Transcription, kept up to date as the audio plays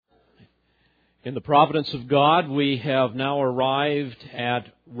In the providence of God, we have now arrived at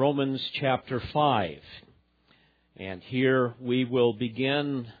Romans chapter 5. And here we will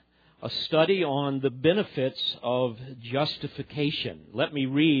begin a study on the benefits of justification. Let me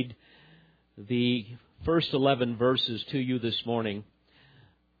read the first 11 verses to you this morning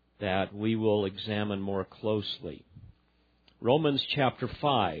that we will examine more closely. Romans chapter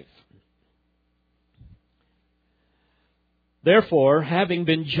 5. Therefore, having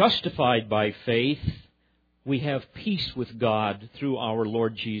been justified by faith, we have peace with God through our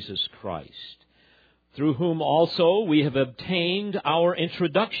Lord Jesus Christ, through whom also we have obtained our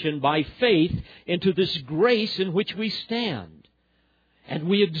introduction by faith into this grace in which we stand. And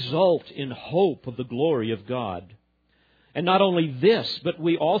we exult in hope of the glory of God. And not only this, but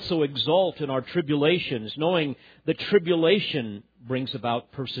we also exult in our tribulations, knowing that tribulation brings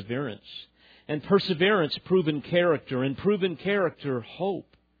about perseverance. And perseverance, proven character, and proven character,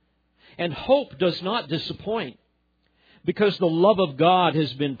 hope. And hope does not disappoint, because the love of God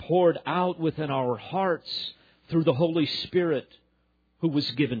has been poured out within our hearts through the Holy Spirit who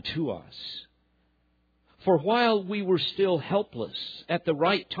was given to us. For while we were still helpless, at the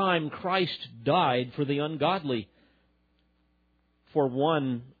right time Christ died for the ungodly. For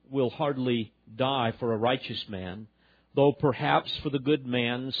one will hardly die for a righteous man, though perhaps for the good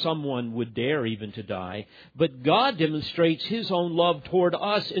man someone would dare even to die. But God demonstrates His own love toward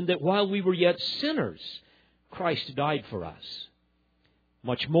us in that while we were yet sinners, Christ died for us.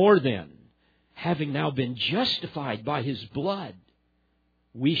 Much more then, having now been justified by His blood,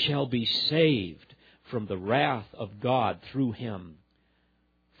 we shall be saved from the wrath of God through Him.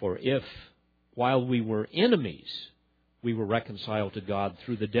 For if, while we were enemies, we were reconciled to God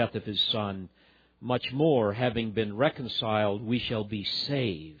through the death of His Son, much more, having been reconciled, we shall be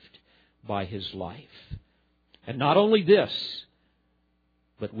saved by His life. And not only this,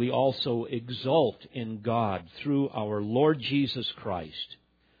 but we also exult in God through our Lord Jesus Christ,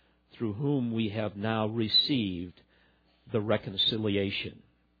 through whom we have now received the reconciliation.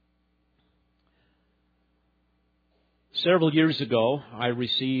 Several years ago, I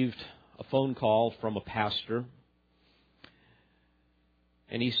received a phone call from a pastor,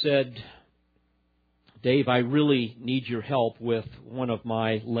 and he said, "Dave, I really need your help with one of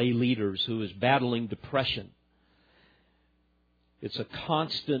my lay leaders who is battling depression. It's a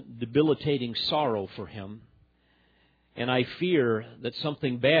constant, debilitating sorrow for him, and I fear that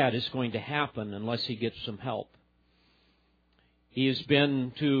something bad is going to happen unless he gets some help. He has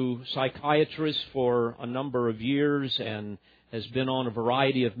been to psychiatrists for a number of years and has been on a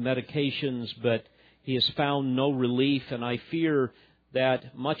variety of medications, but he has found no relief, and I fear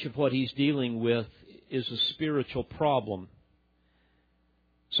that much of what he's dealing with is a spiritual problem."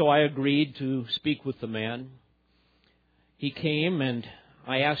 So I agreed to speak with the man. He came and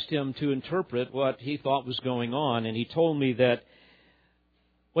I asked him to interpret what he thought was going on, and he told me that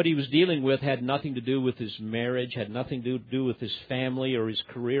what he was dealing with had nothing to do with his marriage, had nothing to do with his family or his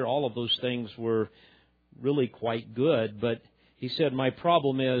career. All of those things were really quite good, but he said, "My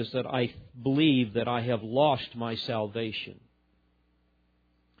problem is that I believe that I have lost my salvation."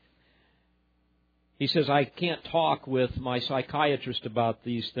 He says, "I can't talk with my psychiatrist about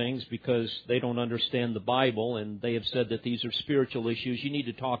these things because they don't understand the Bible, and they have said that these are spiritual issues. You need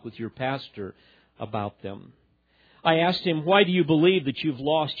to talk with your pastor about them." I asked him, "Why do you believe that you've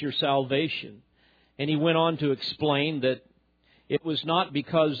lost your salvation?" And he went on to explain that it was not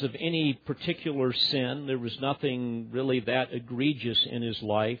because of any particular sin. There was nothing really that egregious in his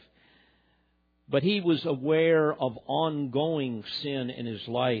life. But he was aware of ongoing sin in his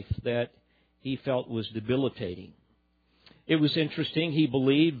life that he felt was debilitating. It was interesting. He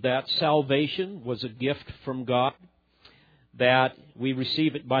believed that salvation was a gift from God, that we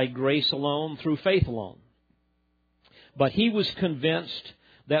receive it by grace alone, through faith alone. But he was convinced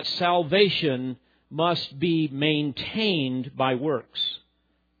that salvation must be maintained by works.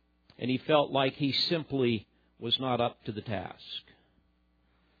 And he felt like he simply was not up to the task.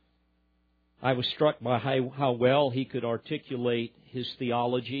 I was struck by how well he could articulate his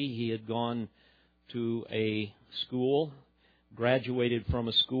theology. He had gone to a school, graduated from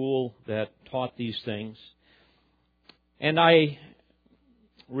a school that taught these things. And I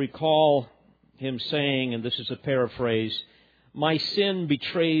recall him saying, and this is a paraphrase, "My sin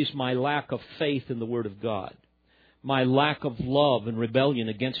betrays my lack of faith in the Word of God, my lack of love and rebellion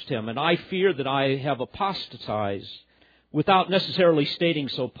against Him, and I fear that I have apostatized without necessarily stating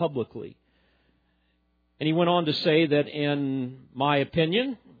so publicly." And he went on to say that in my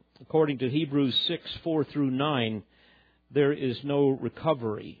opinion, according to Hebrews 6:4-9, there is no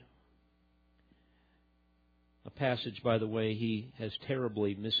recovery. A passage, by the way, he has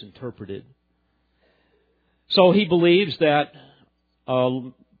terribly misinterpreted. So he believes that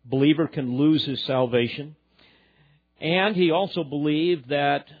a believer can lose his salvation. And he also believed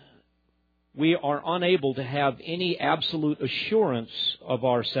that we are unable to have any absolute assurance of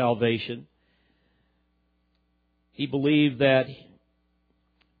our salvation. He believed that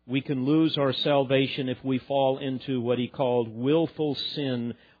we can lose our salvation if we fall into what he called willful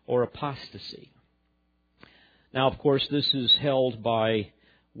sin or apostasy. Now, of course, this is held by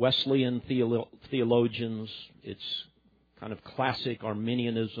Wesleyan theologians. It's kind of classic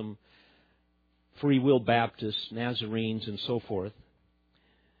Arminianism, Free Will Baptists, Nazarenes, and so forth.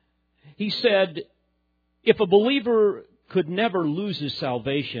 He said, if a believer could never lose his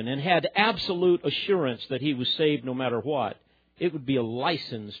salvation and had absolute assurance that he was saved no matter what, it would be a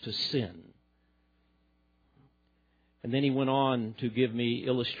license to sin. And then he went on to give me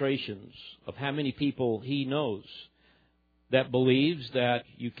illustrations of how many people he knows that believes that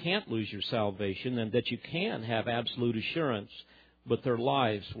you can't lose your salvation and that you can have absolute assurance, but their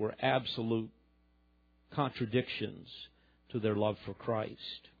lives were absolute contradictions to their love for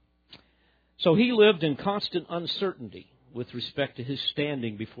Christ. So he lived in constant uncertainty with respect to his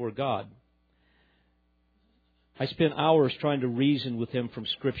standing before God. I spent hours trying to reason with him from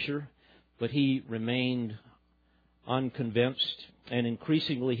Scripture, but he remained unconvinced, and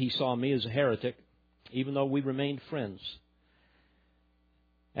increasingly he saw me as a heretic, even though we remained friends.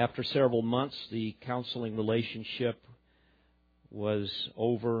 After several months, the counseling relationship was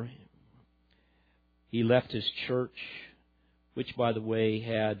over. He left his church, which, by the way,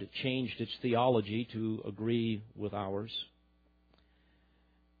 had changed its theology to agree with ours.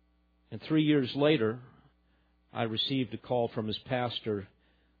 And 3 years later, I received a call from his pastor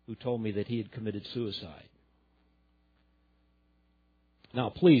who told me that he had committed suicide. Now,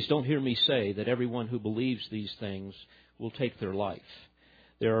 please don't hear me say that everyone who believes these things will take their life.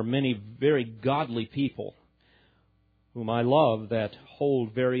 There are many very godly people whom I love that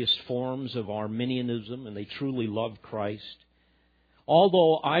hold various forms of Arminianism, and they truly love Christ.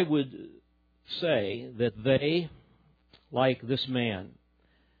 Although I would say that they, like this man,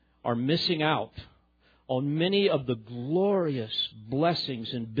 are missing out on many of the glorious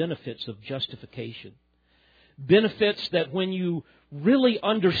blessings and benefits of justification. Benefits that when you really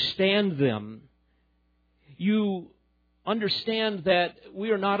understand them, you understand that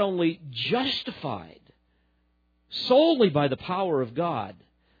we are not only justified solely by the power of God,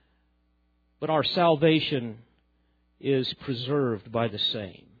 but our salvation is preserved by the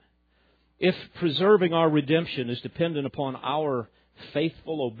same. If preserving our redemption is dependent upon our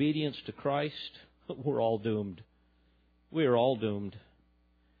faithful obedience to Christ, we're all doomed. We are all doomed.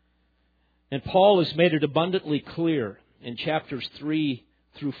 And Paul has made it abundantly clear in chapters 3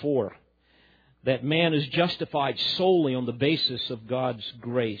 through 4 that man is justified solely on the basis of God's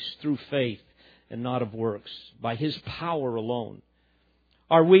grace, through faith and not of works, by His power alone.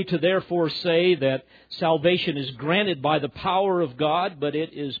 Are we to therefore say that salvation is granted by the power of God, but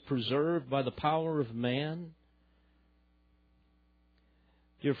it is preserved by the power of man?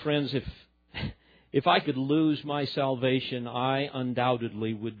 Dear friends, if I could lose my salvation, I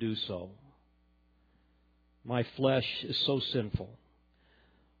undoubtedly would do so. My flesh is so sinful.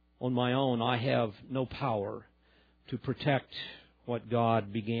 On my own, I have no power to protect what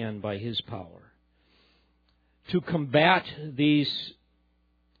God began by His power. To combat these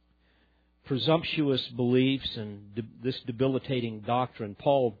presumptuous beliefs and this debilitating doctrine,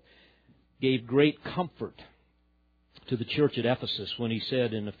 Paul gave great comfort to the church at Ephesus when he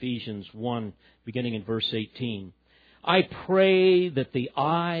said in Ephesians 1, beginning in verse 18, I pray that the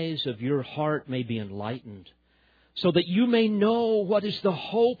eyes of your heart may be enlightened, so that you may know what is the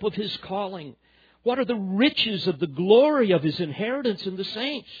hope of His calling, what are the riches of the glory of His inheritance in the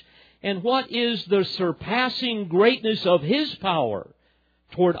saints, and what is the surpassing greatness of His power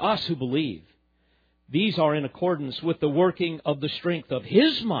toward us who believe. These are in accordance with the working of the strength of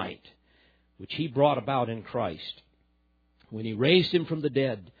His might, which He brought about in Christ, when He raised Him from the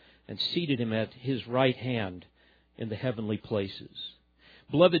dead and seated Him at His right hand in the heavenly places.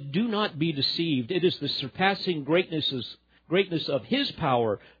 Beloved, do not be deceived. It is the surpassing greatness of His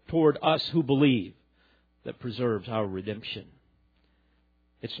power toward us who believe that preserves our redemption.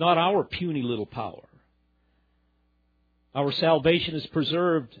 It's not our puny little power. Our salvation is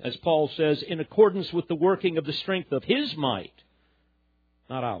preserved, as Paul says, in accordance with the working of the strength of His might,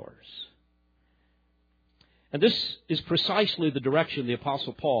 not ours. And this is precisely the direction the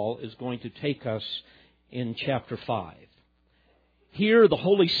Apostle Paul is going to take us in chapter 5. Here, the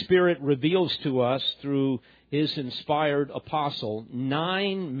Holy Spirit reveals to us, through His inspired apostle,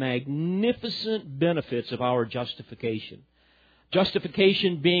 9 magnificent benefits of our justification.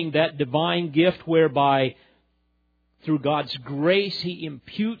 Justification being that divine gift whereby Through God's grace, He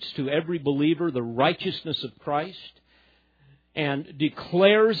imputes to every believer the righteousness of Christ and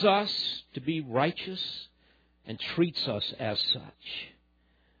declares us to be righteous and treats us as such.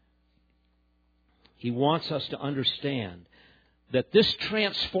 He wants us to understand that this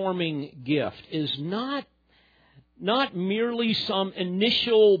transforming gift is not merely some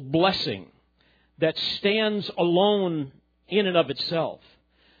initial blessing that stands alone in and of itself.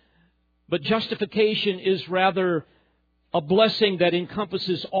 But justification is rather a blessing that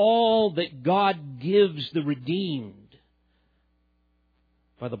encompasses all that God gives the redeemed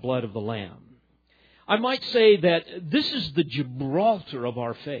by the blood of the Lamb. I might say that this is the Gibraltar of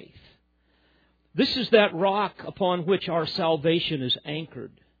our faith. This is that rock upon which our salvation is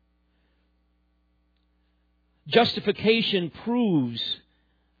anchored. Justification proves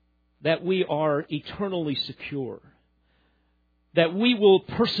that we are eternally secure, that we will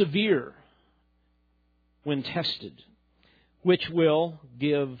persevere when tested, which will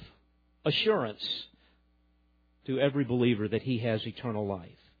give assurance to every believer that he has eternal life.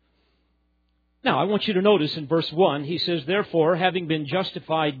 Now, I want you to notice in verse 1, he says, therefore, having been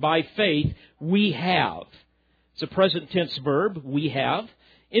justified by faith, we have. It's a present tense verb, we have,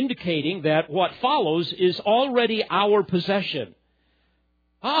 indicating that what follows is already our possession.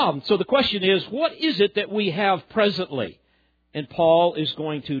 So the question is, what is it that we have presently? And Paul is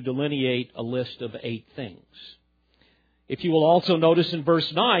going to delineate a list of 8 things. If you will also notice in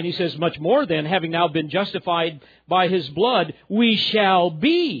verse 9, he says, much more than, having now been justified by His blood, we shall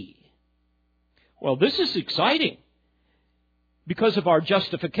be. Well, this is exciting. Because of our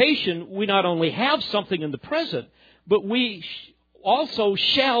justification, we not only have something in the present, but we also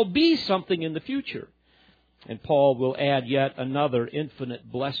shall be something in the future. And Paul will add yet another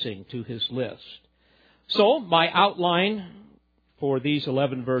infinite blessing to his list. So, my outline for these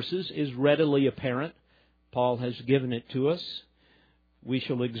 11 verses is readily apparent. Paul has given it to us. We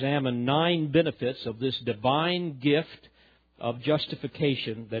shall examine 9 benefits of this divine gift of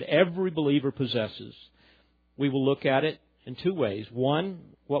justification that every believer possesses. We will look at it in 2 ways. 1,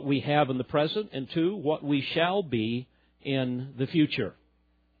 what we have in the present, and 2, what we shall be in the future.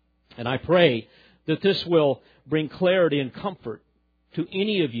 And I pray that this will bring clarity and comfort to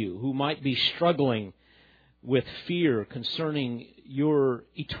any of you who might be struggling with fear concerning your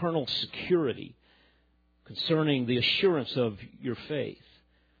eternal security, concerning the assurance of your faith.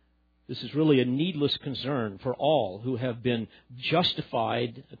 This is really a needless concern for all who have been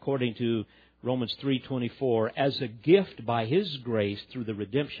justified, according to Romans 3:24, as a gift by His grace through the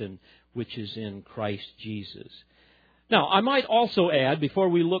redemption which is in Christ Jesus. Now, I might also add, before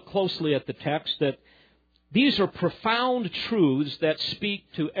we look closely at the text, that these are profound truths that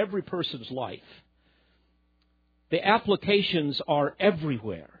speak to every person's life. The applications are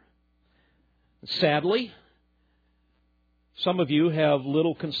everywhere. Sadly, some of you have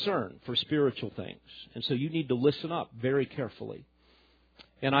little concern for spiritual things, and so you need to listen up very carefully.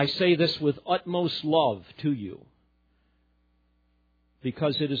 And I say this with utmost love to you,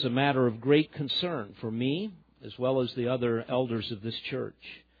 because it is a matter of great concern for me, as well as the other elders of this church.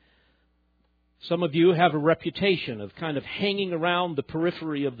 Some of you have a reputation of kind of hanging around the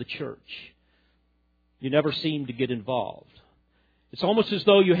periphery of the church. You never seem to get involved. It's almost as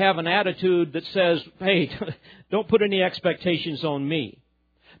though you have an attitude that says, hey, don't put any expectations on me.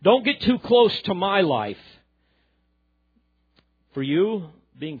 Don't get too close to my life. For you,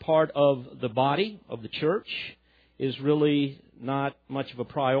 being part of the body of the church is really not much of a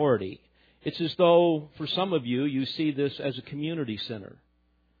priority. It's as though, for some of you, you see this as a community center,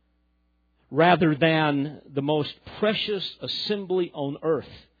 rather than the most precious assembly on earth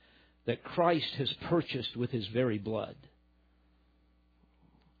that Christ has purchased with His very blood.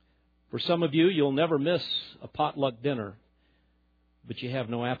 For some of you, you'll never miss a potluck dinner, but you have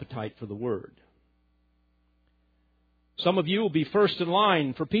no appetite for the Word. Some of you will be first in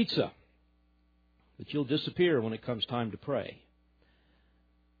line for pizza, but you'll disappear when it comes time to pray.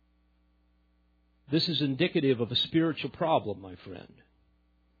 This is indicative of a spiritual problem, my friend.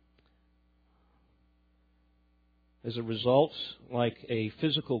 As a result, like a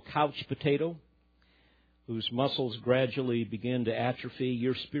physical couch potato whose muscles gradually begin to atrophy,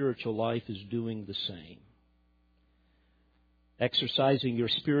 your spiritual life is doing the same. Exercising your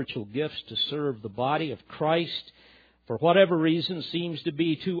spiritual gifts to serve the body of Christ, for whatever reason, seems to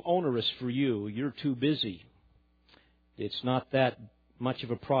be too onerous for you. You're too busy. It's not that much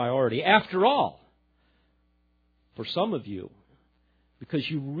of a priority. After all, for some of you, because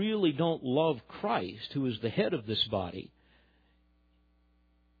you really don't love Christ, who is the head of this body,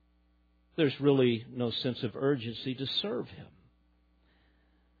 there's really no sense of urgency to serve Him.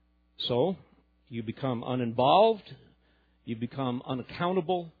 So, you become uninvolved, You become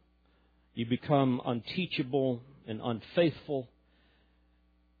unaccountable. You become unteachable and unfaithful.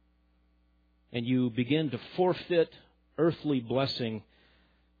 And you begin to forfeit earthly blessing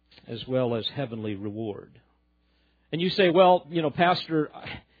as well as heavenly reward. And you say, well, Pastor,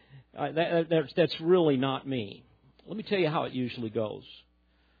 that's really not me. Let me tell you how it usually goes.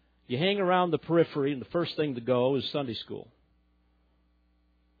 You hang around the periphery, and the first thing to go is Sunday school.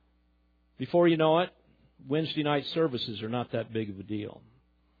 Before you know it, Wednesday night services are not that big of a deal.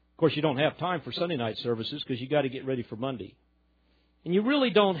 Of course, you don't have time for Sunday night services because you got to get ready for Monday. And you really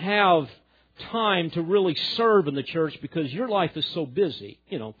don't have time to really serve in the church because your life is so busy.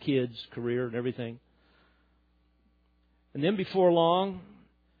 Kids, career, and everything. And then before long,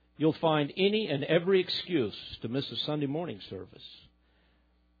 you'll find any and every excuse to miss a Sunday morning service.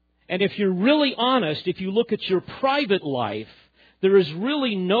 And if you're really honest, if you look at your private life, there is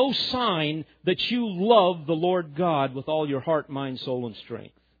really no sign that you love the Lord God with all your heart, mind, soul, and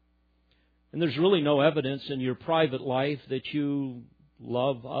strength. And there's really no evidence in your private life that you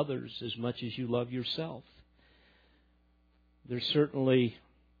love others as much as you love yourself. There's certainly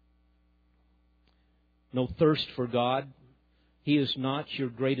no thirst for God. He is not your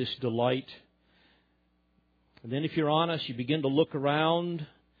greatest delight. And then if you're honest, you begin to look around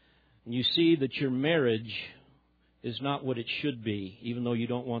and you see that your marriage is not what it should be, even though you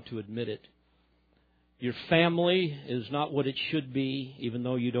don't want to admit it. Your family is not what it should be, even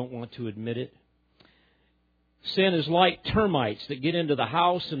though you don't want to admit it. Sin is like termites that get into the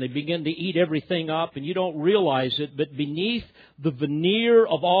house and they begin to eat everything up, and you don't realize it, but beneath the veneer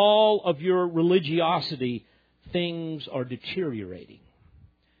of all of your religiosity, things are deteriorating.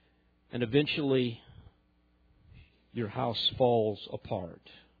 And eventually, your house falls apart.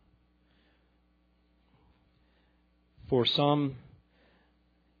 For some,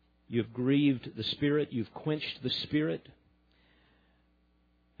 you've grieved the Spirit, you've quenched the Spirit.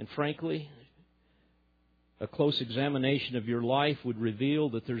 And frankly, a close examination of your life would reveal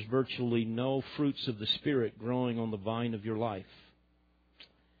that there's virtually no fruits of the Spirit growing on the vine of your life.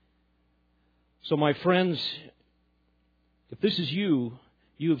 So my friends, if this is you,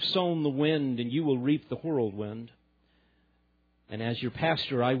 you have sown the wind and you will reap the whirlwind. And as your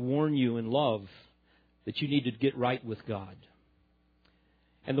pastor, I warn you in love that you need to get right with God.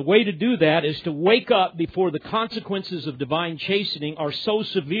 And the way to do that is to wake up before the consequences of divine chastening are so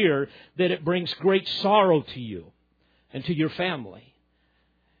severe that it brings great sorrow to you and to your family.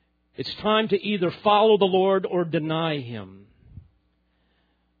 It's time to either follow the Lord or deny Him.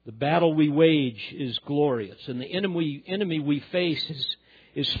 The battle we wage is glorious, and the enemy we face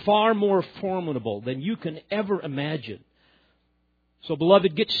is far more formidable than you can ever imagine. So,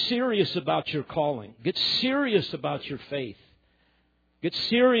 beloved, get serious about your calling. Get serious about your faith. Get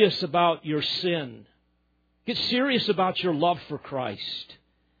serious about your sin. Get serious about your love for Christ.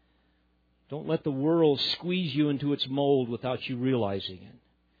 Don't let the world squeeze you into its mold without you realizing it.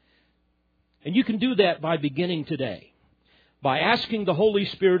 And you can do that by beginning today, by asking the Holy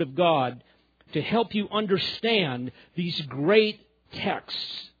Spirit of God to help you understand these great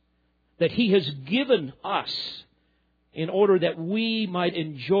texts that He has given us in order that we might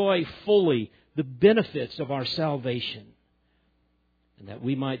enjoy fully the benefits of our salvation and that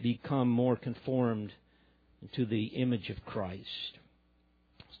we might become more conformed to the image of Christ.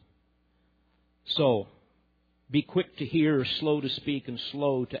 So, be quick to hear, slow to speak, and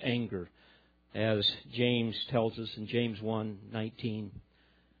slow to anger, as James tells us in James 1:19.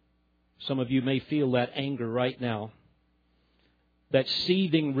 Some of you may feel that anger right now, that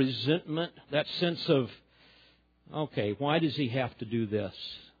seething resentment, that sense of, okay, why does he have to do this?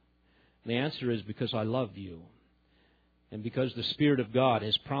 And the answer is because I love you. And because the Spirit of God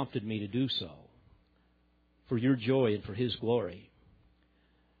has prompted me to do so. For your joy and for His glory.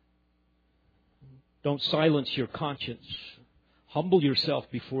 Don't silence your conscience. Humble yourself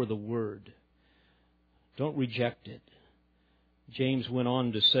before the Word. Don't reject it. James went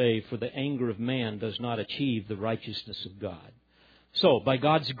on to say, for the anger of man does not achieve the righteousness of God. So, by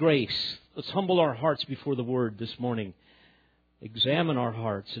God's grace, let's humble our hearts before the Word this morning. Examine our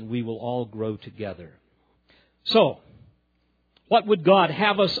hearts and we will all grow together. So, what would God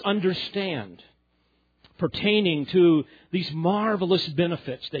have us understand pertaining to these marvelous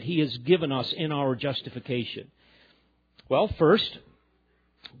benefits that He has given us in our justification? Well, first,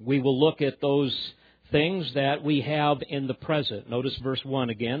 we will look at those things that we have in the present. Notice verse 1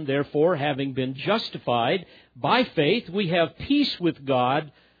 again. Therefore, having been justified by faith, we have peace with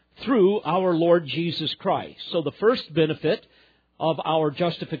God through our Lord Jesus Christ. So the first benefit of our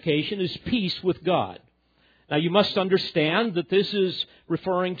justification is peace with God. Now, you must understand that this is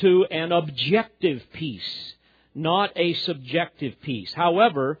referring to an objective peace, not a subjective peace.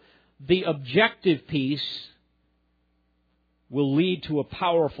 However, the objective peace will lead to a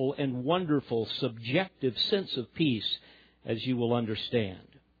powerful and wonderful subjective sense of peace, as you will understand.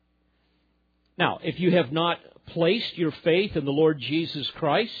 Now, if you have not placed your faith in the Lord Jesus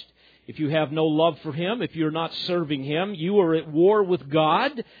Christ, if you have no love for Him, if you're not serving Him, you are at war with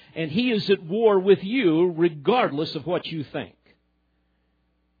God, and He is at war with you regardless of what you think.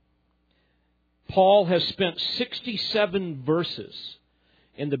 Paul has spent 67 verses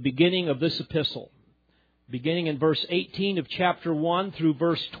in the beginning of this epistle, beginning in verse 18 of chapter 1 through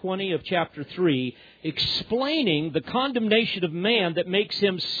verse 20 of chapter 3, explaining the condemnation of man that makes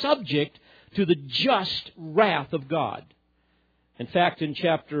him subject to the just wrath of God. In fact, in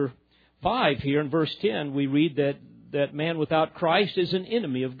chapter 5 here in verse 10, we read that man without Christ is an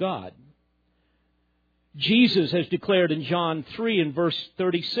enemy of God. Jesus has declared in John 3 and verse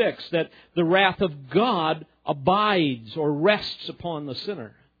 36 that the wrath of God abides or rests upon the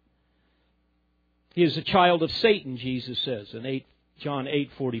sinner. He is a child of Satan, Jesus says in John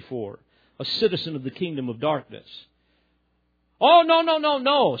 8:44, a citizen of the kingdom of darkness. Oh,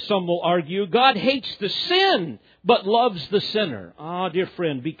 no, some will argue. God hates the sin, but loves the sinner. Dear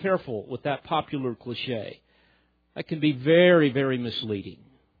friend, be careful with that popular cliche. That can be very, very misleading.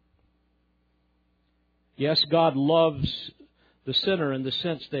 Yes, God loves the sinner in the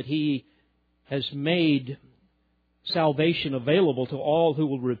sense that He has made salvation available to all who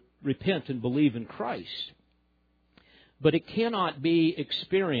will repent and believe in Christ. But it cannot be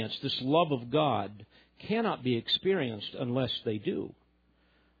experienced, this love of God cannot be experienced unless they do.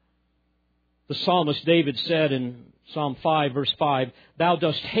 The psalmist David said in Psalm 5, verse 5, "Thou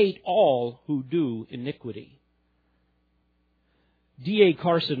dost hate all who do iniquity." D.A.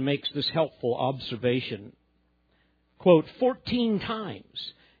 Carson makes this helpful observation. Quote, 14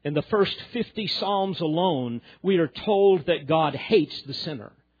 times in the first 50 Psalms alone, we are told that God hates the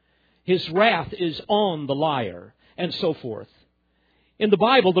sinner. His wrath is on the liar, and so forth. In the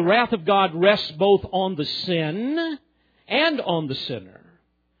Bible, the wrath of God rests both on the sin and on the sinner.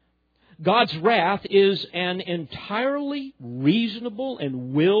 God's wrath is an entirely reasonable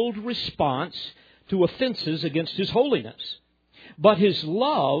and willed response to offenses against His holiness. But His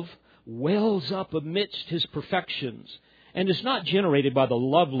love wells up amidst His perfections and is not generated by the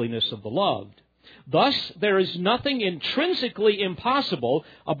loveliness of the loved. Thus, there is nothing intrinsically impossible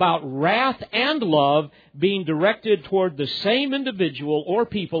about wrath and love being directed toward the same individual or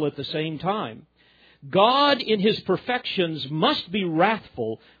people at the same time. God, in His perfections, must be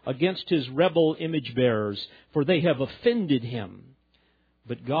wrathful against His rebel image bearers, for they have offended Him.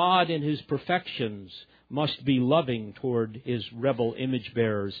 But God, in His perfections, must be loving toward His rebel image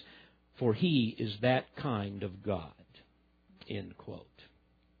bearers, for He is that kind of God. End quote.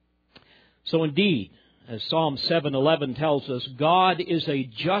 So indeed, as Psalm 7:11 tells us, God is a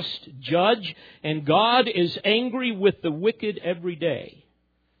just judge, and God is angry with the wicked every day.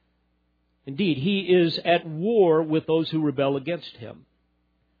 Indeed, He is at war with those who rebel against Him.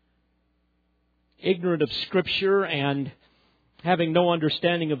 Ignorant of Scripture and having no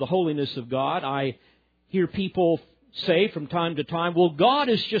understanding of the holiness of God, I hear people say from time to time, well, God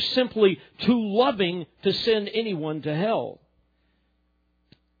is just simply too loving to send anyone to hell.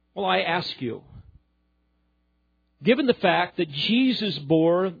 Well, I ask you, given the fact that Jesus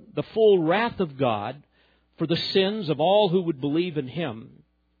bore the full wrath of God for the sins of all who would believe in Him,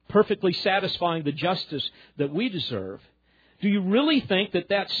 perfectly satisfying the justice that we deserve, do you really think that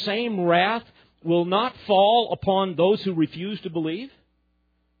that same wrath will not fall upon those who refuse to believe?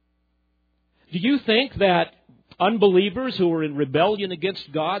 Do you think that unbelievers who are in rebellion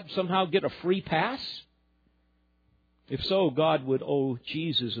against God somehow get a free pass? If so, God would owe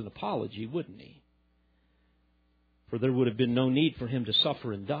Jesus an apology, wouldn't He? For there would have been no need for Him to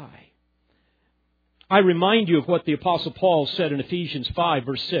suffer and die. I remind you of what the Apostle Paul said in Ephesians 5,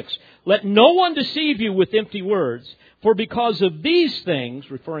 verse 6. "Let no one deceive you with empty words, for because of these things,"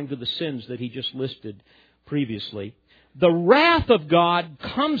 referring to the sins that he just listed previously, "the wrath of God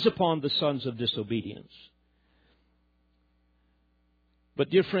comes upon the sons of disobedience." But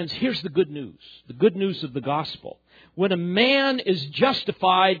dear friends, here's the good news of the gospel. When a man is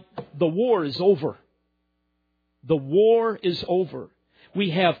justified, the war is over. The war is over. We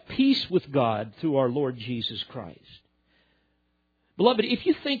have peace with God through our Lord Jesus Christ. Beloved, if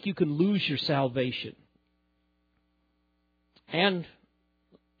you think you can lose your salvation, and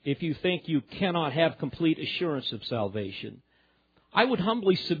if you think you cannot have complete assurance of salvation, I would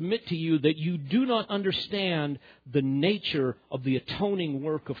humbly submit to you that you do not understand the nature of the atoning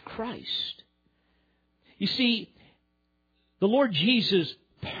work of Christ. You see, the Lord Jesus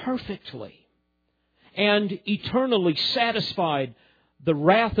perfectly and eternally satisfied the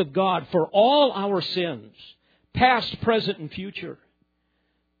wrath of God for all our sins, past, present, and future.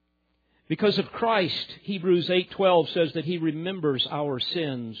 Because of Christ, Hebrews 8:12 says that He remembers our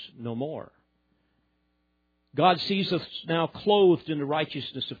sins no more. God sees us now clothed in the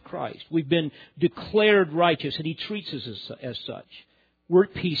righteousness of Christ. We've been declared righteous, and He treats us as such. We're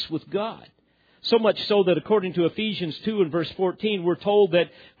at peace with God. So much so that according to Ephesians 2 and verse 14, we're told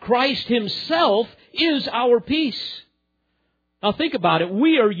that Christ Himself is our peace. Now think about it.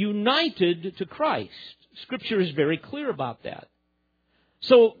 We are united to Christ. Scripture is very clear about that.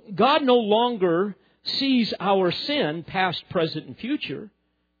 So God no longer sees our sin, past, present, and future.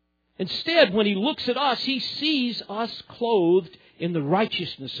 Instead, when He looks at us, He sees us clothed in the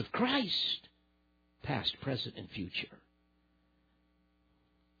righteousness of Christ, past, present, and future.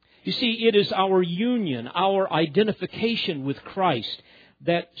 You see, it is our union, our identification with Christ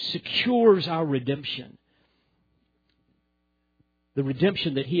that secures our redemption. The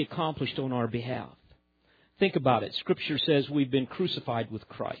redemption that He accomplished on our behalf. Think about it. Scripture says we've been crucified with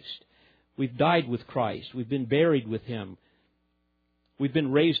Christ. We've died with Christ. We've been buried with Him. We've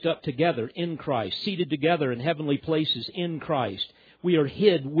been raised up together in Christ, seated together in heavenly places in Christ. We are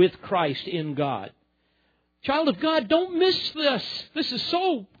hid with Christ in God. Child of God, don't miss this. This is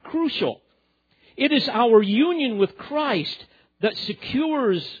so crucial. It is our union with Christ that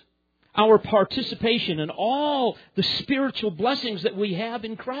secures our participation in all the spiritual blessings that we have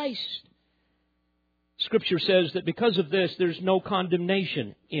in Christ. Scripture says that because of this, there's no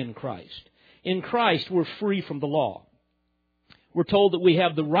condemnation in Christ. In Christ, we're free from the law. We're told that we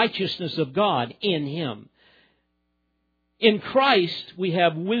have the righteousness of God in Him. In Christ, we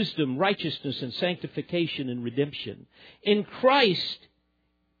have wisdom, righteousness, and sanctification and redemption. In Christ,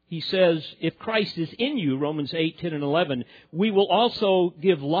 He says, if Christ is in you, Romans 8, 10, and 11, we will also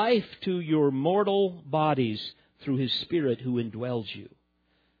give life to your mortal bodies through His Spirit who indwells you.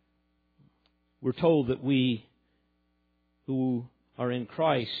 We're told that we who are in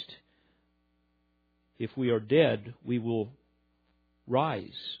Christ, if we are dead, we will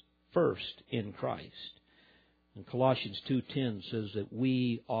rise first in Christ. And Colossians 2:10 says that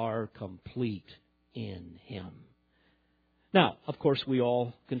we are complete in Him. Now, of course, we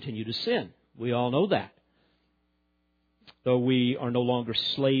all continue to sin. We all know that. Though we are no longer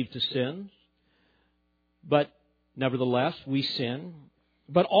slave to sin, but nevertheless, we sin.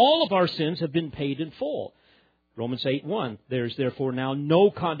 But all of our sins have been paid in full. Romans 8:1, there's therefore now no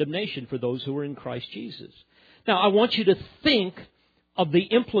condemnation for those who are in Christ Jesus. Now, I want you to think of the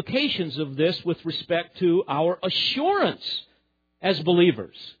implications of this with respect to our assurance as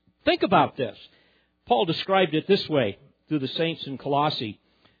believers. Think about this. Paul described it this way through the saints in Colossae,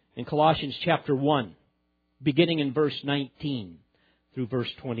 in Colossians chapter 1, beginning in verse 19 through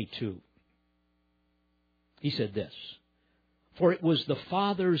verse 22. He said this, "For it was the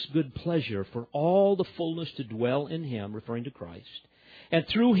Father's good pleasure for all the fullness to dwell in Him," referring to Christ, "and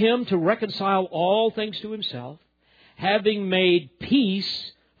through Him to reconcile all things to Himself, having made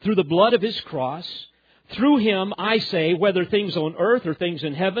peace through the blood of His cross. Through Him, I say, whether things on earth or things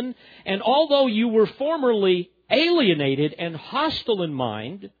in heaven, and although you were formerly alienated and hostile in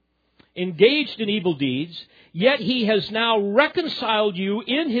mind, engaged in evil deeds, yet He has now reconciled you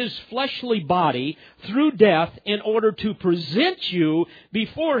in His fleshly body through death in order to present you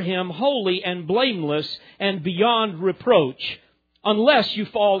before Him holy and blameless and beyond reproach, unless you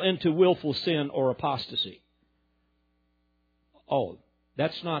fall into willful sin or apostasy." Oh,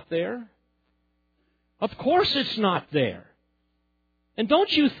 that's not there? Of course it's not there. And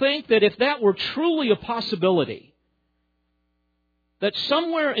don't you think that if that were truly a possibility, that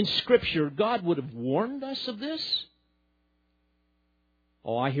somewhere in Scripture God would have warned us of this?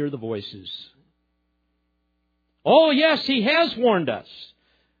 Oh, I hear the voices. Oh, yes, He has warned us.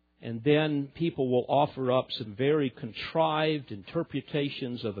 And then people will offer up some very contrived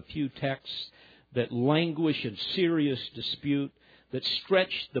interpretations of a few texts that languish in serious dispute, that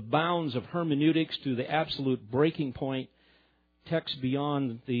stretch the bounds of hermeneutics to the absolute breaking point, texts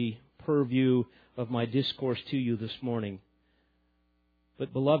beyond the purview of my discourse to you this morning.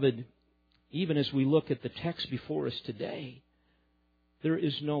 But beloved, even as we look at the text before us today, there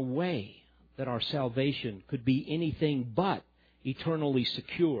is no way that our salvation could be anything but eternally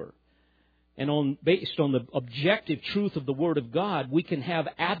secure. And based on the objective truth of the Word of God, we can have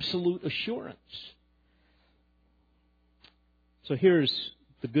absolute assurance. So here's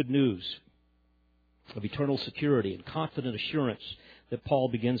the good news of eternal security and confident assurance that Paul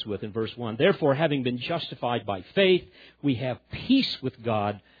begins with in verse 1. "Therefore, having been justified by faith, we have peace with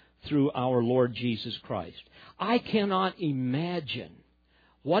God through our Lord Jesus Christ." I cannot imagine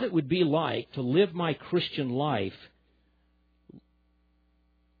what it would be like to live my Christian life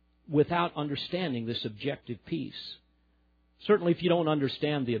without understanding this objective peace. Certainly, if you don't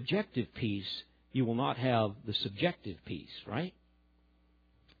understand the objective peace, you will not have the subjective peace, right?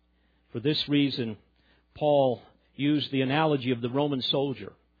 For this reason, Paul used the analogy of the Roman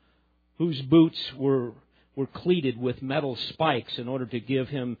soldier whose boots were cleated with metal spikes in order to give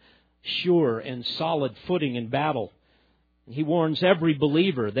him sure and solid footing in battle. He warns every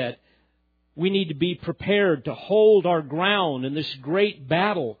believer that we need to be prepared to hold our ground in this great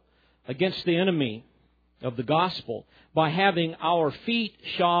battle against the enemy of the gospel by having our feet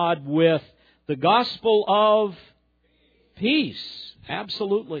shod with the gospel of peace.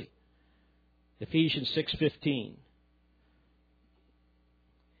 Absolutely. Ephesians 6:15.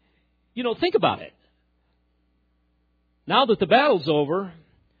 Think about it. Now that the battle's over,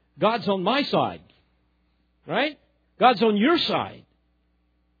 God's on my side. Right? God's on your side.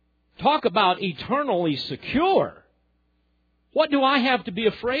 Talk about eternally secure. What do I have to be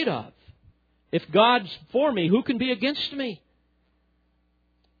afraid of? If God's for me, who can be against me?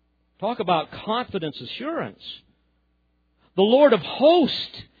 Talk about confidence, assurance. The Lord of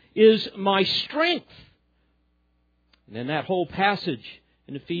hosts is my strength. And in that whole passage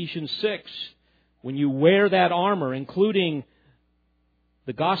in Ephesians 6, when you wear that armor, including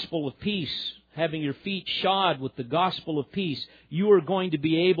the gospel of peace, having your feet shod with the gospel of peace, you are going to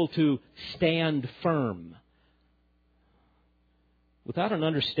be able to stand firm. Without an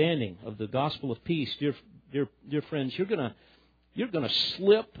understanding of the gospel of peace, dear friends, you're going to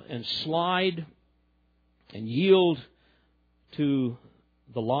slip and slide and yield to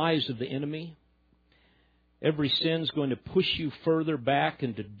the lies of the enemy. Every sin is going to push you further back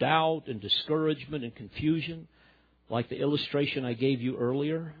into doubt and discouragement and confusion, like the illustration I gave you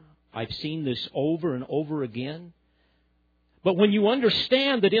earlier. I've seen this over and over again. But when you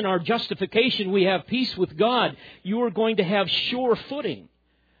understand that in our justification we have peace with God, you are going to have sure footing.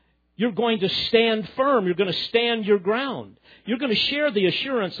 You're going to stand firm. You're going to stand your ground. You're going to share the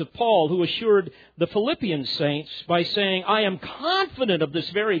assurance of Paul, who assured the Philippian saints by saying, I am confident of this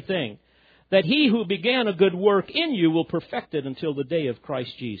very thing, that he who began a good work in you will perfect it until the day of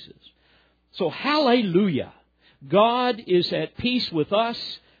Christ Jesus. So hallelujah. God is at peace with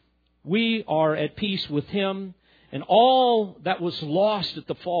us. We are at peace with Him. And all that was lost at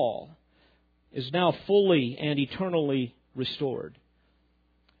the fall is now fully and eternally restored.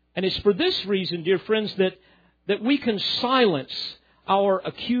 And it's for this reason, dear friends, that we can silence our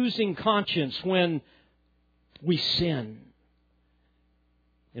accusing conscience when we sin.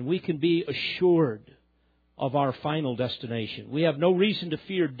 And we can be assured of our final destination. We have no reason to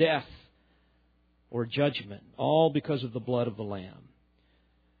fear death or judgment, all because of the blood of the Lamb.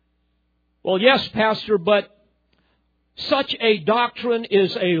 Well, yes, Pastor, but such a doctrine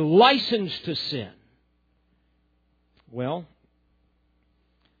is a license to sin. Well,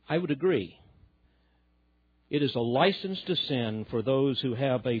 I would agree. It is a license to sin for those who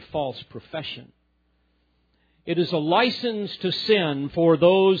have a false profession. It is a license to sin for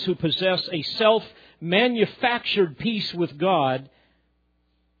those who possess a self-manufactured peace with God,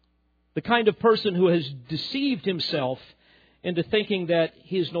 the kind of person who has deceived himself into thinking that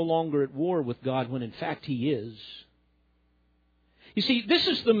he is no longer at war with God when in fact he is. You see, this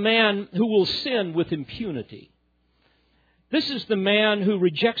is the man who will sin with impunity. This is the man who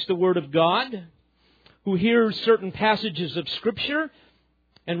rejects the Word of God, who hears certain passages of Scripture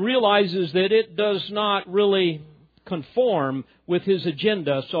and realizes that it does not really conform with his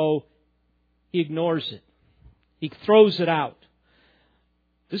agenda, so he ignores it. He throws it out.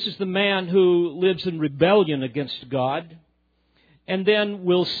 This is the man who lives in rebellion against God and then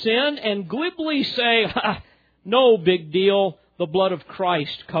will sin and glibly say, no big deal, the blood of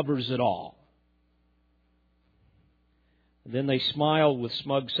Christ covers it all. And then they smile with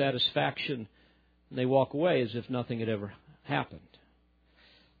smug satisfaction and they walk away as if nothing had ever happened.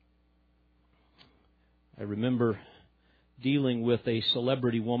 I remember dealing with a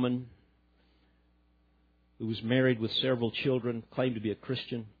celebrity woman who was married with several children, claimed to be a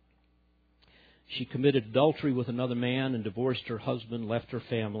Christian. She committed adultery with another man and divorced her husband, left her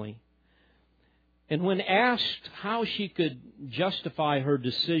family. And when asked how she could justify her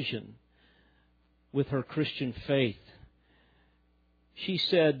decision with her Christian faith, she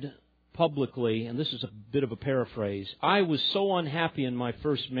said publicly, and this is a bit of a paraphrase, I was so unhappy in my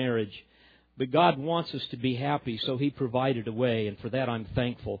first marriage, but God wants us to be happy, so He provided a way, and for that I'm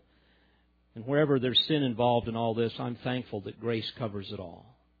thankful. And wherever there's sin involved in all this, I'm thankful that grace covers it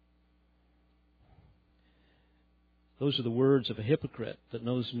all. Those are the words of a hypocrite that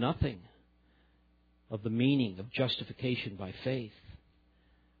knows nothing of the meaning of justification by faith.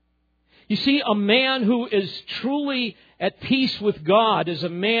 You see, a man who is truly at peace with God is a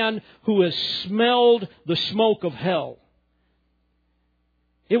man who has smelled the smoke of hell.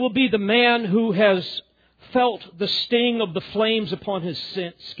 It will be the man who has felt the sting of the flames upon his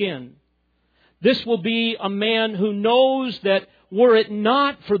skin. This will be a man who knows that were it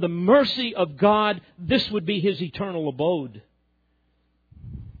not for the mercy of God, this would be his eternal abode.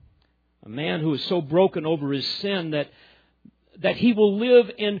 A man who is so broken over his sin that he will live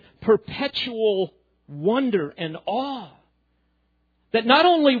in perpetual wonder and awe. That not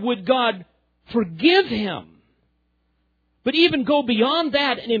only would God forgive him, but even go beyond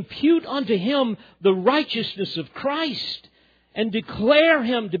that and impute unto him the righteousness of Christ and declare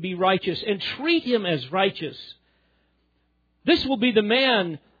him to be righteous and treat him as righteous. This will be the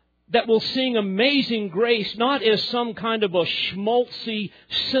man that will sing Amazing Grace, not as some kind of a schmaltzy,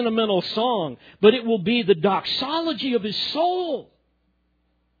 sentimental song, but it will be the doxology of his soul.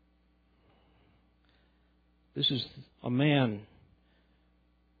 This is a man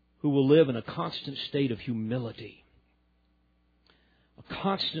who will live in a constant state of humility, a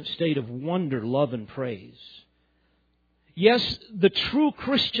constant state of wonder, love, and praise. Yes, the true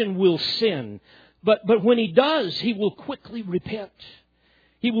Christian will sin, but when he does, he will quickly repent.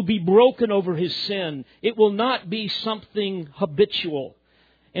 He will be broken over his sin. It will not be something habitual.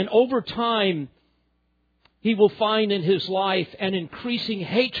 And over time, he will find in his life an increasing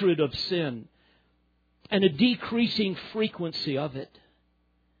hatred of sin and a decreasing frequency of it.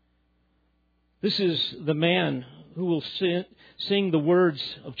 This is the man who will sing the words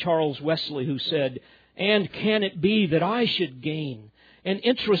of Charles Wesley, who said, "And can it be that I should gain an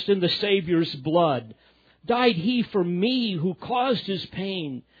interest in the Savior's blood? Died He for me who caused His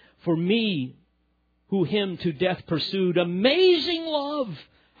pain, for me who Him to death pursued. Amazing love!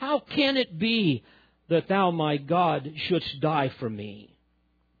 How can it be that Thou, my God, shouldst die for me?"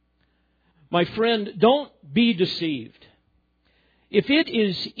 My friend, don't be deceived. If it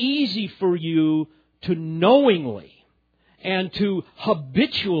is easy for you to knowingly and to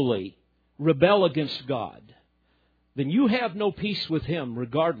habitually rebel against God, then you have no peace with Him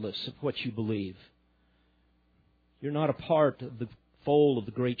regardless of what you believe. You're not a part of the fold of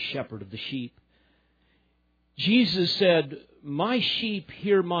the great shepherd of the sheep. Jesus said, "My sheep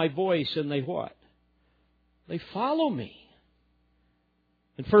hear my voice," and they what? They follow me.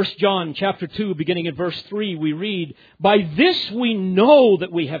 In 1 John chapter 2, beginning in verse 3, we read, "By this we know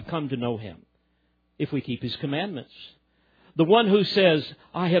that we have come to know Him, if we keep His commandments. The one who says,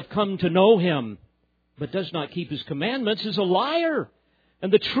 'I have come to know Him,' but does not keep His commandments is a liar,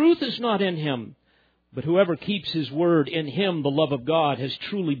 and the truth is not in him. But whoever keeps His word, in him the love of God has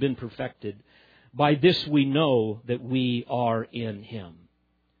truly been perfected. By this we know that we are in Him."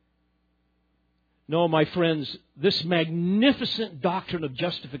 No, my friends, this magnificent doctrine of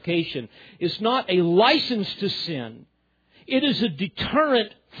justification is not a license to sin. It is a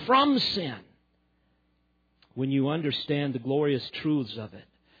deterrent from sin. When you understand the glorious truths of it.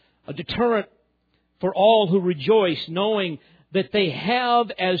 A deterrent for all who rejoice, knowing that they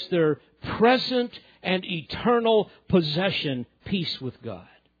have as their present and eternal possession peace with God.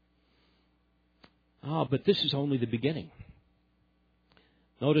 But this is only the beginning.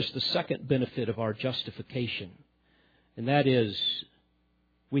 Notice the second benefit of our justification, and that is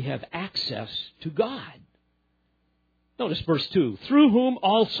we have access to God. Notice verse 2. "Through whom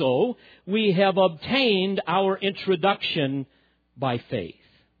also we have obtained our introduction by faith."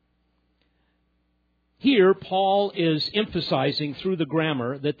 Here, Paul is emphasizing through the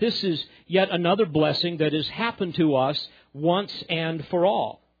grammar that this is yet another blessing that has happened to us once and for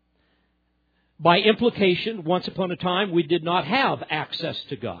all. By implication, once upon a time, we did not have access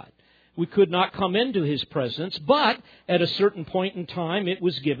to God. We could not come into His presence, but at a certain point in time, it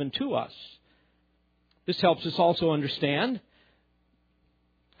was given to us. This helps us also understand,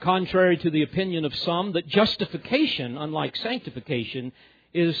 contrary to the opinion of some, that justification, unlike sanctification,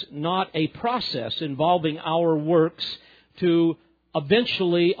 is not a process involving our works to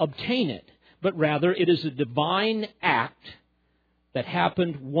eventually obtain it, but rather it is a divine act that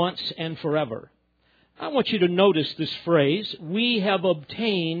happened once and forever. I want you to notice this phrase, "We have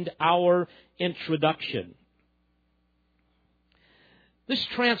obtained our introduction." This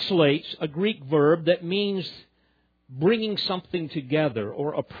translates a Greek verb that means bringing something together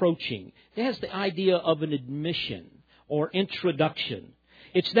or approaching. It has the idea of an admission or introduction.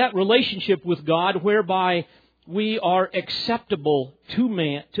 It's that relationship with God whereby we are acceptable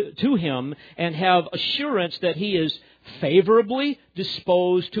to Him and have assurance that He is favorably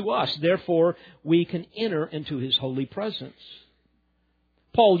disposed to us. Therefore, we can enter into His holy presence.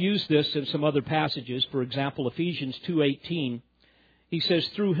 Paul used this in some other passages. For example, Ephesians 2:18. He says,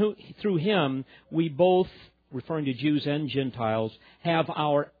 through Him, we both, referring to Jews and Gentiles, have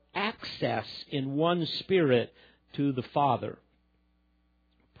our access in one Spirit to the Father.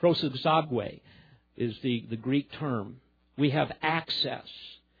 Prosexagwe is the Greek term. We have access.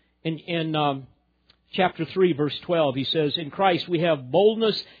 In chapter 3, verse 12, he says, in Christ we have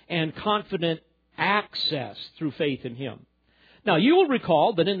boldness and confident access through faith in Him. Now, you will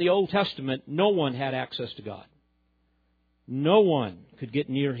recall that in the Old Testament, no one had access to God. No one could get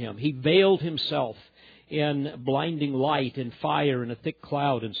near Him. He veiled Himself in blinding light and fire and a thick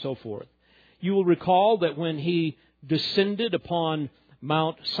cloud and so forth. You will recall that when He descended upon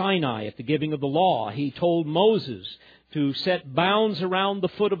Mount Sinai at the giving of the law, He told Moses to set bounds around the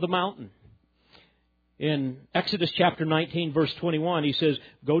foot of the mountain. In Exodus chapter 19, verse 21, He says,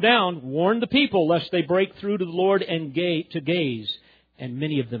 go down, warn the people, lest they break through to the Lord and to gaze, and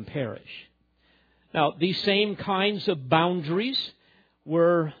many of them perish. Now, these same kinds of boundaries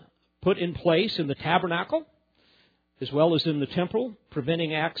were put in place in the tabernacle, as well as in the temple,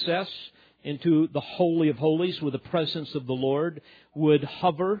 preventing access into the Holy of Holies, where the presence of the Lord would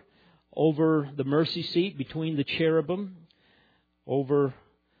hover over the mercy seat between the cherubim, over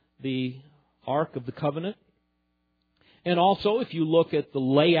the Ark of the Covenant. And also, if you look at the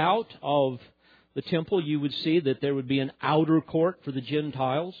layout of the temple, you would see that there would be an outer court for the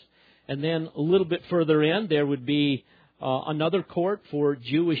Gentiles. And then a little bit further in, there would be another court for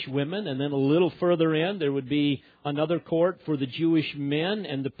Jewish women. And then a little further in, there would be another court for the Jewish men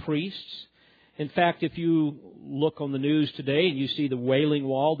and the priests. In fact, if you look on the news today and you see the Wailing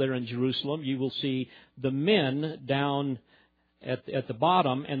Wall there in Jerusalem, you will see the men down at the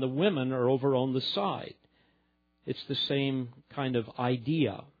bottom and the women are over on the side. It's the same kind of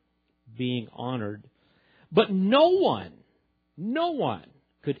idea being honored. But no one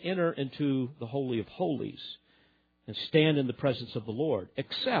could enter into the Holy of Holies and stand in the presence of the Lord,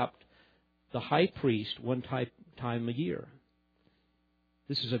 except the high priest one time a year.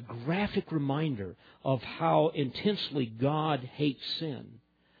 This is a graphic reminder of how intensely God hates sin.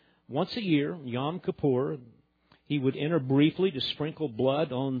 Once a year, Yom Kippur, He would enter briefly to sprinkle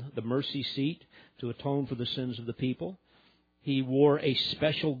blood on the mercy seat to atone for the sins of the people. He wore a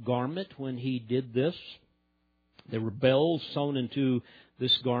special garment when He did this. There were bells sewn into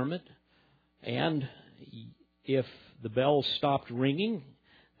this garment, and if the bells stopped ringing,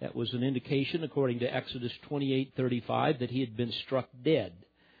 that was an indication, according to Exodus 28:35, that he had been struck dead.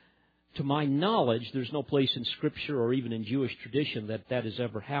 To my knowledge, there's no place in Scripture or even in Jewish tradition that has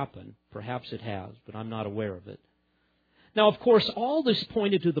ever happened. Perhaps it has, but I'm not aware of it. Now, of course, all this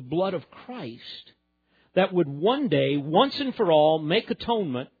pointed to the blood of Christ that would one day, once and for all, make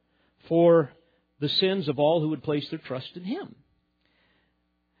atonement for the sins of all who would place their trust in Him.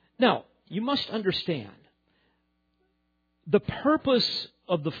 Now, you must understand, the purpose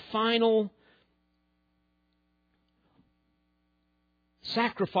of the final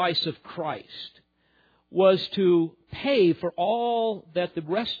sacrifice of Christ was to pay for all that the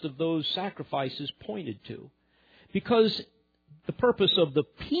rest of those sacrifices pointed to. Because the purpose of the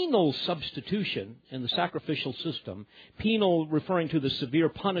penal substitution in the sacrificial system, penal referring to the severe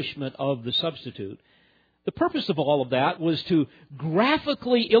punishment of the substitute, the purpose of all of that was to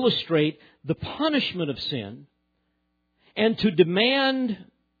graphically illustrate the punishment of sin and to demand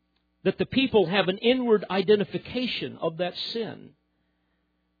that the people have an inward identification of that sin.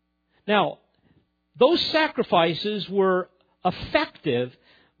 Now, those sacrifices were effective,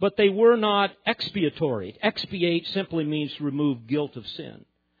 but they were not expiatory. Expiate simply means to remove guilt of sin.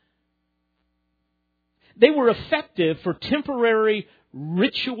 They were effective for temporary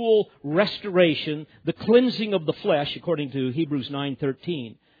ritual restoration, the cleansing of the flesh, according to Hebrews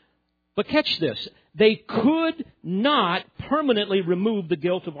 9:13. But catch this, they could not permanently remove the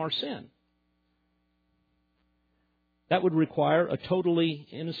guilt of our sin. That would require a totally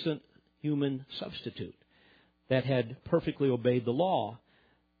innocent human substitute that had perfectly obeyed the law,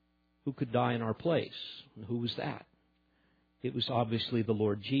 who could die in our place. And who was that? It was obviously the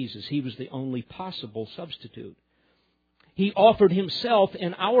Lord Jesus. He was the only possible substitute. He offered Himself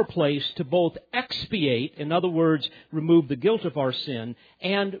in our place to both expiate, in other words, remove the guilt of our sin,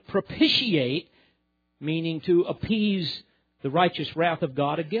 and propitiate, meaning to appease the righteous wrath of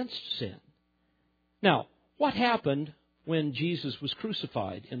God against sin. Now, what happened when Jesus was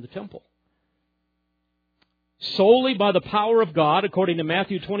crucified in the temple? Solely by the power of God, according to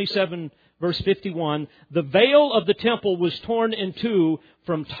Matthew 27, verse 51, the veil of the temple was torn in two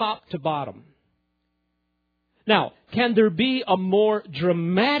from top to bottom. Now, can there be a more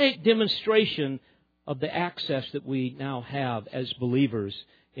dramatic demonstration of the access that we now have as believers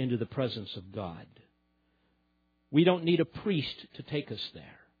into the presence of God? We don't need a priest to take us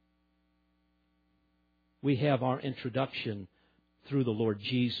there. We have our introduction through the Lord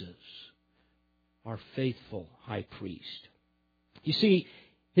Jesus, our faithful high priest. You see,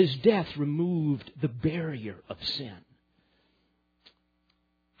 His death removed the barrier of sin.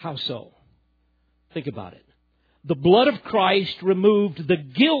 How so? Think about it. The blood of Christ removed the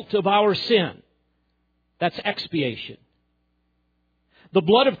guilt of our sin. That's expiation. The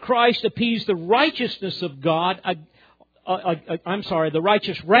blood of Christ appeased the righteousness of God, the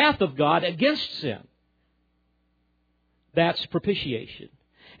righteous wrath of God against sin. That's propitiation.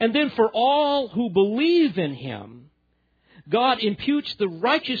 And then for all who believe in Him, God imputes the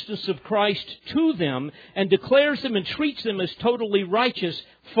righteousness of Christ to them and declares them and treats them as totally righteous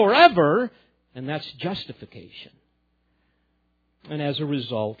forever, and that's justification. And as a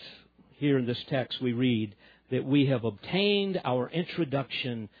result, here in this text we read that we have obtained our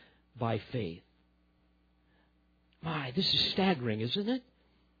introduction by faith. My, this is staggering, isn't it?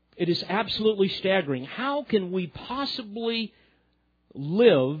 It is absolutely staggering. How can we possibly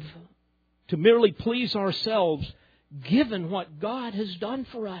live to merely please ourselves given what God has done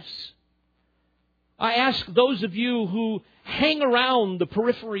for us? I ask those of you who hang around the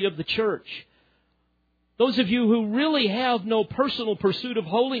periphery of the church, those of you who really have no personal pursuit of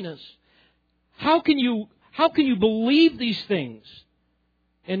holiness, how can you believe these things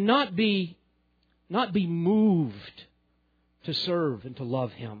and not be moved to serve and to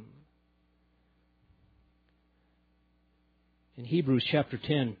love Him? In Hebrews chapter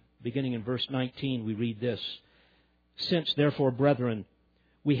 10, beginning in verse 19, we read this: "Since, therefore, brethren,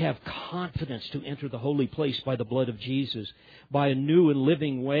 we have confidence to enter the holy place by the blood of Jesus, by a new and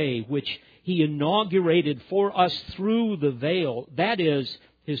living way, which He inaugurated for us through the veil, that is,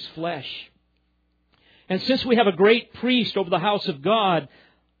 His flesh. And since we have a great priest over the house of God,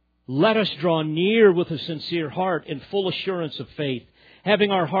 let us draw near with a sincere heart in full assurance of faith,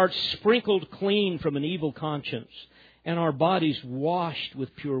 having our hearts sprinkled clean from an evil conscience, and our bodies washed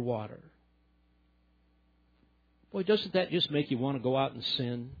with pure water." Boy, doesn't that just make you want to go out and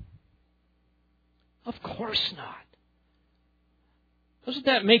sin? Of course not. Doesn't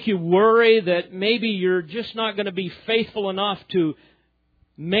that make you worry that maybe you're just not going to be faithful enough to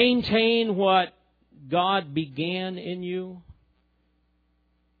maintain what God began in you?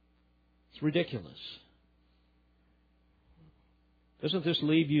 It's ridiculous. Doesn't this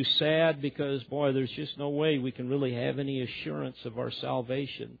leave you sad because, boy, there's just no way we can really have any assurance of our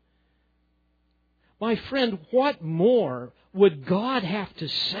salvation? My friend, what more would God have to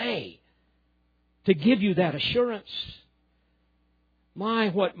say to give you that assurance? My,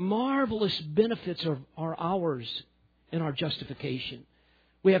 what marvelous benefits are ours in our justification.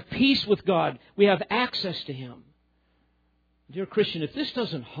 We have peace with God. We have access to Him. Dear Christian, if this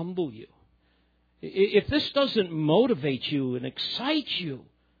doesn't humble you, if this doesn't motivate you and excite you,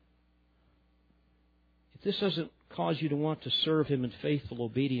 if this doesn't cause you to want to serve Him in faithful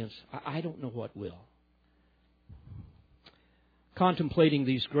obedience, I don't know what will. Contemplating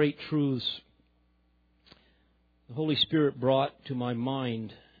these great truths, the Holy Spirit brought to my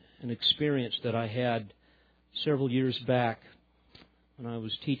mind an experience that I had several years back when I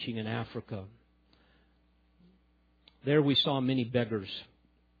was teaching in Africa. There we saw many beggars.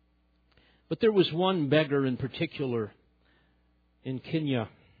 But there was one beggar in particular in Kenya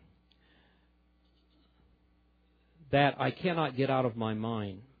that I cannot get out of my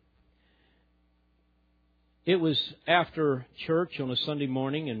mind. It was after church on a Sunday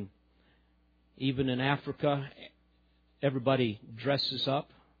morning, and even in Africa, everybody dresses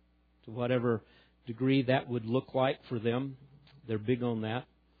up to whatever degree that would look like for them. They're big on that.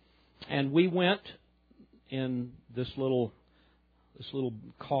 And we went in this little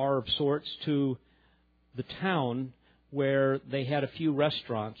car of sorts to the town where they had a few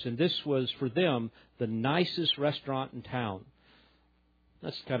restaurants. And this was, for them, the nicest restaurant in town.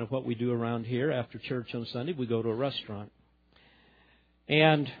 That's kind of what we do around here after church on Sunday. We go to a restaurant.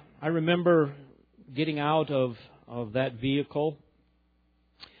 And I remember getting out of that vehicle,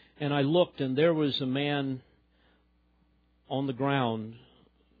 and I looked, and there was a man on the ground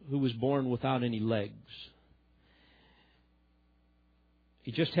who was born without any legs.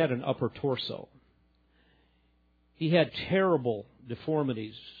 He just had an upper torso. He had terrible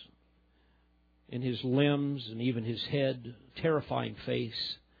deformities in his limbs and even his head, terrifying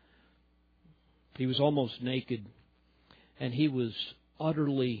face. He was almost naked, and he was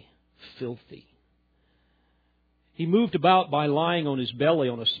utterly filthy. He moved about by lying on his belly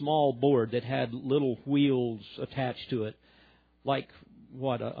on a small board that had little wheels attached to it, like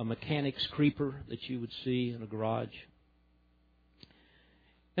a mechanic's creeper that you would see in a garage.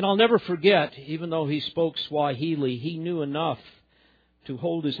 And I'll never forget, even though he spoke Swahili, he knew enough to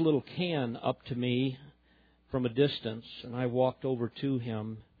hold his little can up to me from a distance. And I walked over to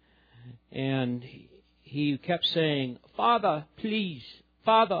him, and he kept saying, "Father, please.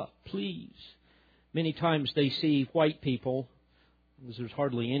 Father, please." Many times they see white people, because there's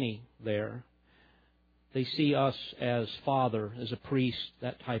hardly any there, they see us as father, as a priest,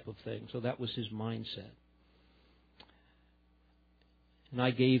 that type of thing. So that was his mindset. And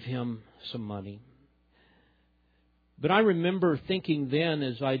I gave him some money. But I remember thinking then,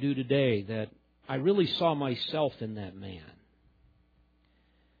 as I do today, that I really saw myself in that man.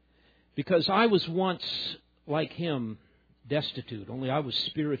 Because I was once, like him, destitute, only I was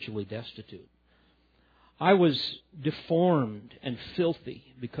spiritually destitute. I was deformed and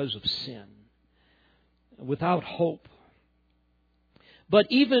filthy because of sin, without hope. But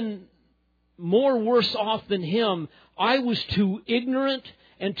even more worse off than him, I was too ignorant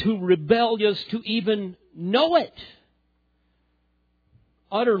and too rebellious to even know it.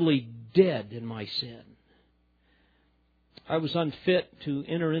 Utterly dead in my sin. I was unfit to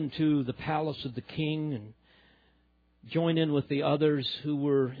enter into the palace of the king and join in with the others who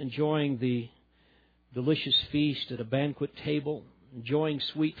were enjoying the delicious feast at a banquet table, enjoying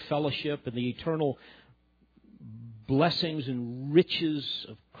sweet fellowship and the eternal blessings and riches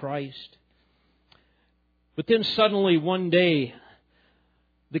of Christ. But then suddenly one day,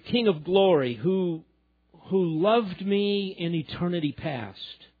 the King of Glory, who loved me in eternity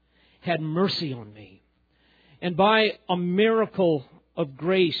past, had mercy on me. And by a miracle of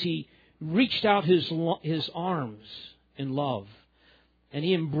grace, He reached out His arms in love. And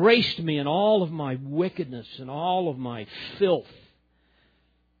He embraced me in all of my wickedness and all of my filth,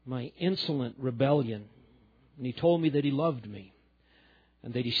 my insolent rebellion. And He told me that He loved me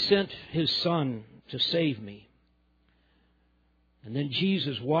and that He sent His Son to save me. And then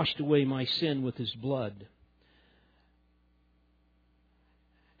Jesus washed away my sin with His blood.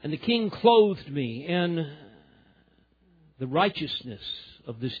 And the King clothed me in the righteousness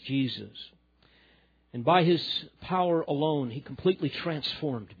of this Jesus. And by His power alone, He completely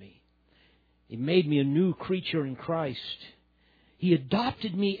transformed me. He made me a new creature in Christ. He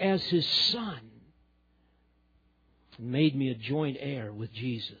adopted me as His Son and made me a joint heir with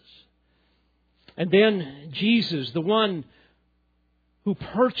Jesus. And then Jesus, the one who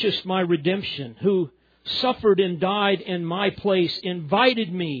purchased my redemption, who suffered and died in my place,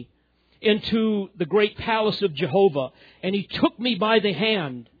 invited me into the great palace of Jehovah. And He took me by the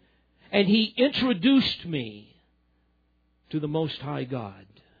hand and He introduced me to the Most High God.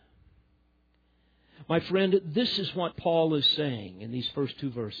 My friend, this is what Paul is saying in these first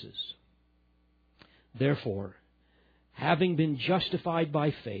two verses. Therefore, having been justified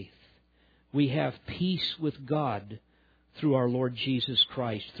by faith, we have peace with God through our Lord Jesus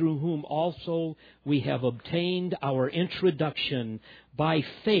Christ, through whom also we have obtained our introduction by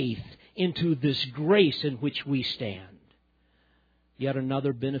faith into this grace in which we stand. Yet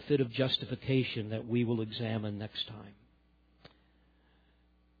another benefit of justification that we will examine next time.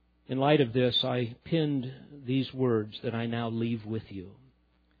 In light of this, I penned these words that I now leave with you.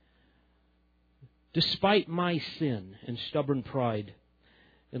 Despite my sin and stubborn pride,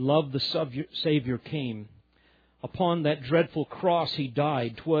 in love the Savior came. Upon that dreadful cross He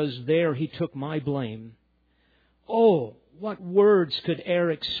died. 'Twas there He took my blame. Oh, what words could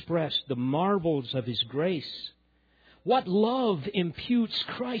e'er express the marvels of His grace? What love imputes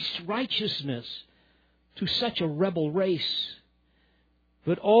Christ's righteousness to such a rebel race?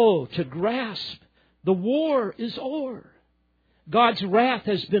 But oh, to grasp, the war is o'er. God's wrath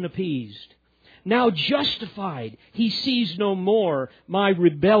has been appeased. Now justified, He sees no more my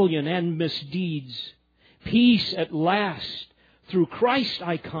rebellion and misdeeds. Peace at last, through Christ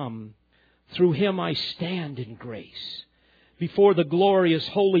I come, through Him I stand in grace. Before the glorious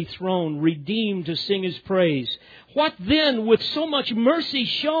holy throne, redeemed to sing His praise. What then, with so much mercy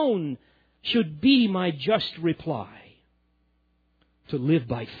shown, should be my just reply? To live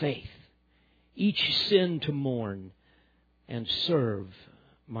by faith, each sin to mourn, and serve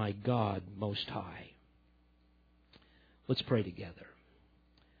my God Most High. Let's pray together.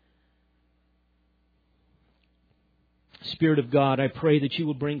 Spirit of God, I pray that You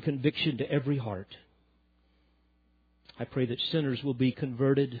will bring conviction to every heart. I pray that sinners will be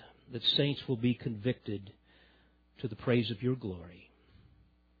converted, that saints will be convicted to the praise of Your glory.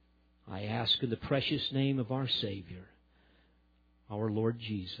 I ask in the precious name of our Savior, our Lord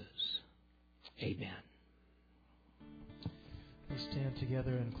Jesus. Amen. Let's stand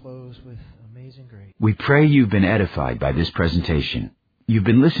together and close with Amazing Grace. We pray you've been edified by this presentation. You've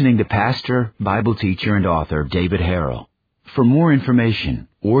been listening to Pastor, Bible teacher, and author David Harrell. For more information,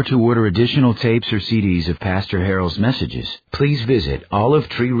 or to order additional tapes or CDs of Pastor Harrell's messages, please visit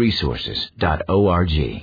olivetreeresources.org.